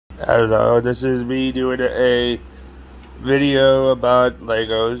Hello, this is me doing a video about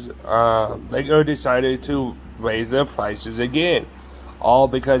Legos. Lego decided to raise their prices again, all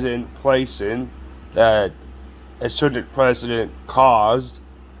because of inflation that a certain president caused.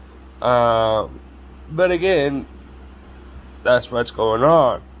 But again, that's what's going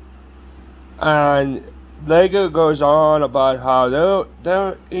on. And Lego goes on about how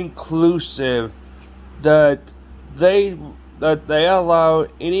they're inclusive, that they allow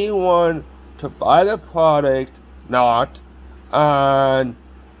anyone to buy the product, and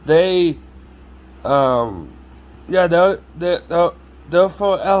they're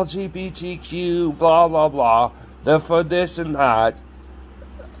for LGBTQ, blah blah blah. They're for this and that,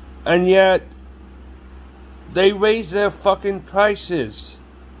 and yet they raise their fucking prices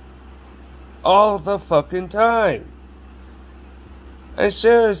all the fucking time. And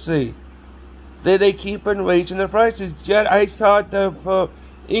seriously, they keep on raising the prices. Yet I thought they were for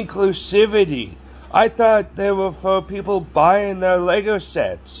inclusivity. I thought they were for people buying their Lego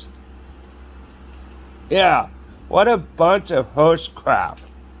sets. Yeah, what a bunch of horse crap.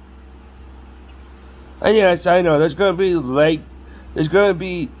 And yes, I know there's gonna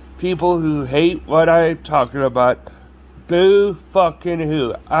be people who hate what I'm talking about. Boo fucking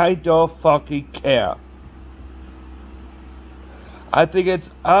who. I don't fucking care. I think it's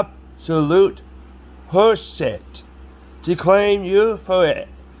absolute horseshit to claim you for it,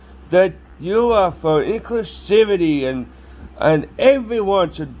 that you are for inclusivity and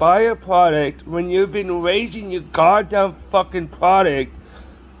everyone should buy a product when you've been raising your goddamn fucking product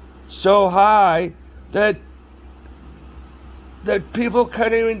so high that people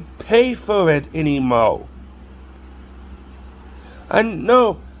can't even pay for it anymore. And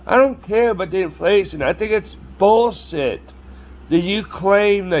no, I don't care about the inflation. I think it's bullshit that you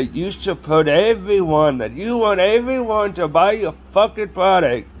claim that you support everyone, that you want everyone to buy your fucking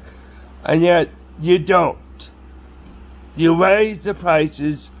product, and yet you don't. You raise the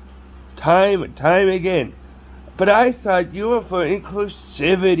prices time and time again. But I thought you were for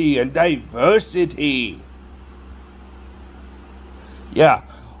inclusivity and diversity. Yeah,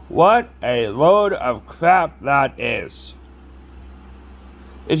 what a load of crap that is.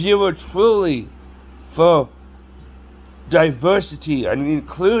 If you were truly for diversity and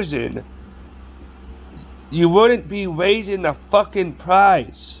inclusion, you wouldn't be raising the fucking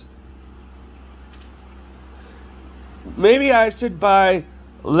price. Maybe I should buy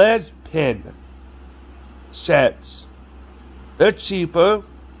Les Pin sets. They're cheaper.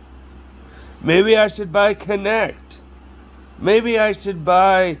 Maybe I should buy Connect. Maybe I should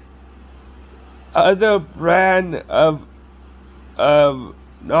buy other brand of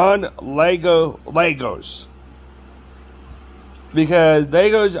non-Lego Legos. Because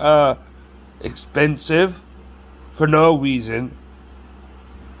Legos are expensive for no reason.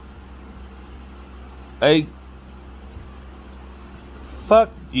 Fuck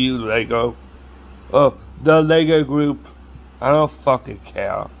you, Lego. Oh, the Lego group. I don't fucking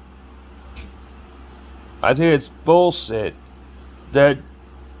care. I think it's bullshit that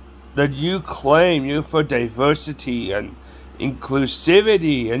you claim you're for diversity and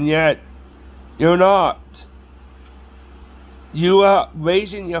inclusivity, and yet you're not. You are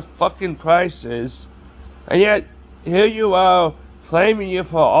raising your fucking prices, and yet here you are claiming you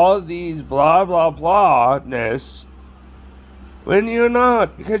for all these blah blah blah-ness, when you're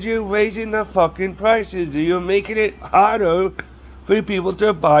not, because you're raising the fucking prices. You're making it harder for people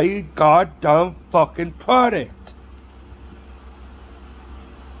to buy your goddamn fucking product.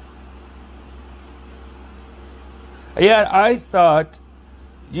 And yet I thought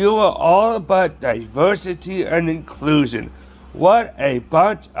you were all about diversity and inclusion. What a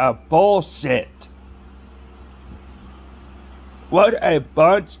bunch of bullshit. What a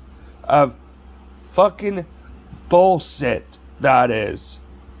bunch of fucking bullshit that is.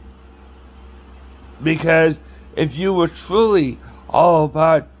 Because if you were truly all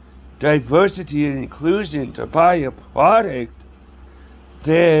about diversity and inclusion to buy a product,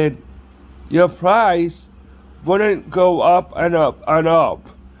 then your price wouldn't go up and up and up.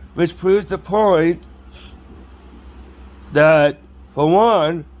 Which proves the point that, for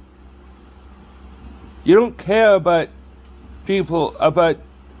one, you don't care about people, about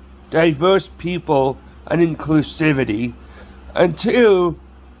diverse people and inclusivity, and two,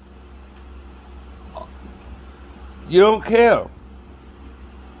 you don't care.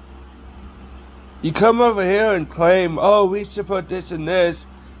 You come over here and claim, oh, we support this and this,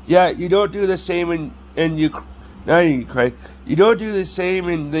 yet you don't do the same in Ukraine. You don't do the same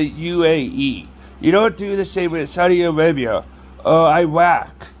in the UAE. You don't do the same in Saudi Arabia or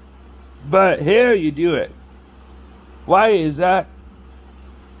Iraq. But here you do it. Why is that?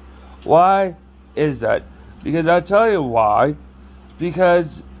 Why is that? Because I'll tell you why.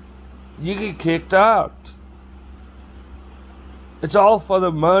 Because you get kicked out. It's all for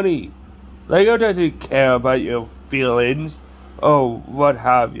the money. Lego doesn't care about your feelings or what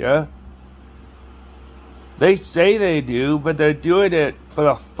have you. They say they do, but they're doing it for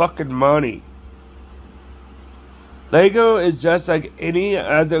the fucking money. Lego is just like any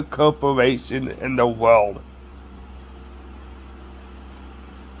other corporation in the world.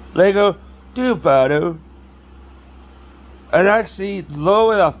 Lego, do better. And actually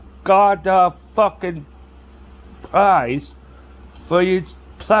lower the goddamn fucking price for your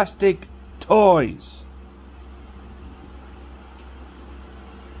plastic toys.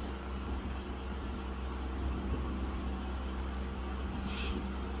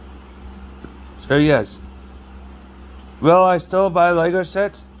 So yes. Will I still buy Lego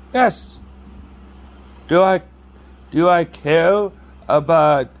sets? Yes. Do I care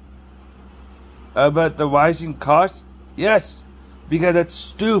about the rising costs? Yes, because it's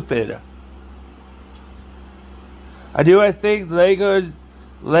stupid. I think Lego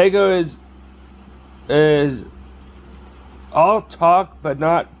is all talk but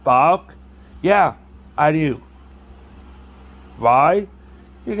not bulk? Yeah, I do. Why?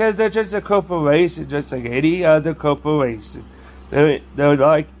 Because they're just a corporation, just like any other corporation. They're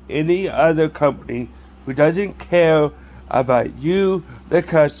like any other company who doesn't care about you, the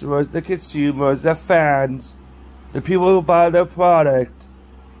customers, the consumers, the fans, the people who buy their product.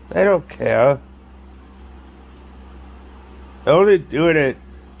 They don't care. They're only doing it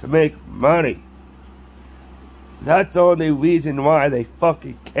to make money. That's the only reason why they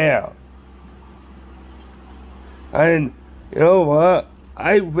fucking care. And you know what?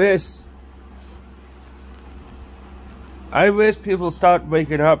 I wish people start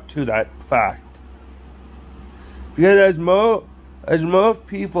waking up to that fact. Because as more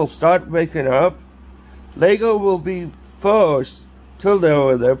people start waking up, Lego will be forced to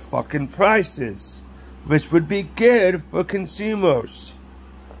lower their fucking prices, which would be good for consumers.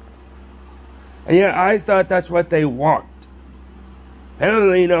 And yet I thought that's what they want.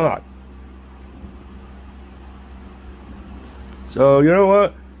 Apparently not. So, you know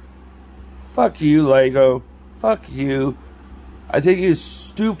what? Fuck you, Lego. Fuck you. I think you're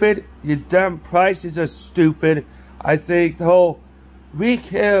stupid. Your damn prices are stupid. I think the whole we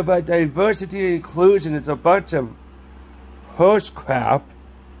care about diversity and inclusion is a bunch of horse crap.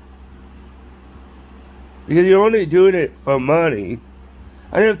 Because you're only doing it for money.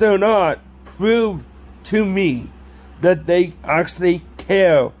 And if they're not, prove to me that they actually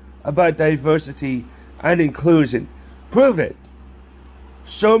care about diversity and inclusion. Prove it.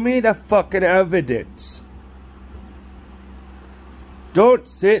 Show me the fucking evidence. Don't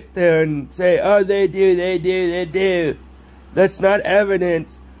sit there and say, oh, they do. That's not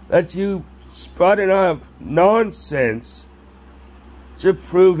evidence that you sprouted enough nonsense to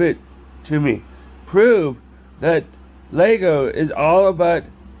prove it to me. Prove that Lego is all about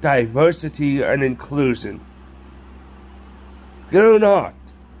diversity and inclusion. You're not.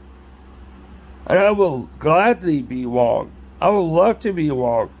 And I will gladly be wrong. I would love to be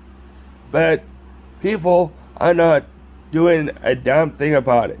wrong. But people are not doing a damn thing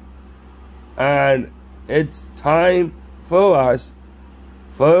about it. And it's time for us,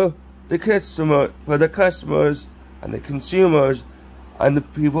 for the customers and the consumers and the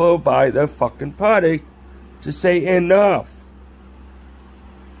people who buy their fucking product to say enough.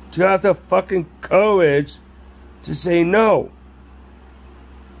 To have the fucking courage to say no.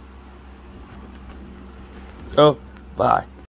 So, bye.